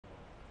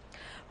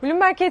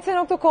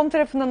BloombergHT.com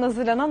tarafından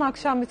hazırlanan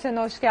Akşam Bülteni'ne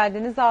hoş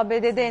geldiniz.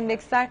 ABD'de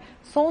endeksler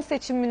son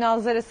seçim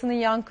münazarasının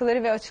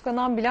yankıları ve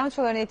açıklanan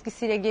bilançoların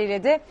etkisiyle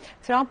geriledi.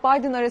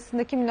 Trump-Biden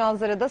arasındaki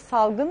münazarada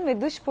salgın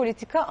ve dış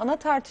politika ana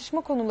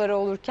tartışma konuları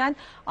olurken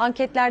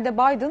anketlerde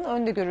Biden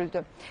önde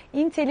görüldü.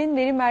 Intel'in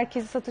veri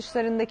merkezi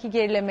satışlarındaki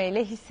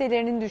gerilemeyle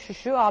hisselerinin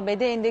düşüşü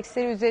ABD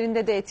endeksleri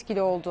üzerinde de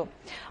etkili oldu.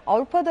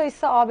 Avrupa'da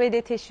ise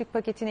ABD teşvik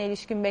paketine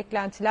ilişkin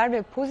beklentiler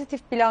ve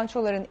pozitif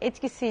bilançoların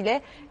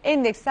etkisiyle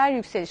endeksler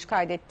yükseliş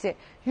kaydetti.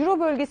 Euro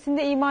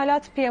bölgesinde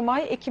imalat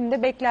PMI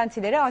Ekim'de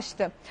beklentileri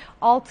aştı.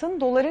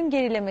 Altın, doların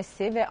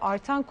gerilemesi ve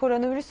artan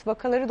koronavirüs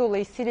vakaları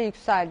dolayısıyla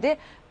yükseldi.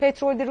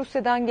 Petrolde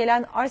Rusya'dan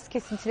gelen arz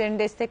kesintilerini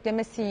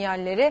destekleme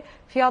sinyalleri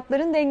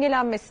fiyatların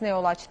dengelenmesine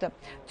yol açtı.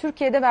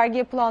 Türkiye'de vergi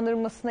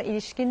yapılandırmasına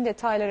ilişkin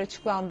detaylar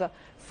açıklandı.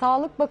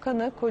 Sağlık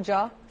Bakanı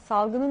Koca,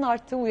 salgının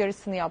arttığı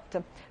uyarısını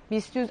yaptı.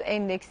 BIST 100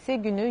 endeksi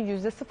günü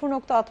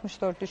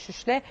 %0.64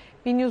 düşüşle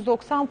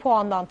 1190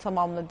 puandan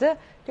tamamladı.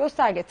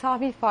 Gösterge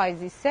tahvil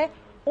faizi ise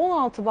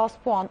 16 bas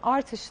puan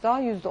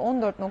artışla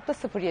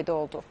 %14.07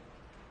 oldu.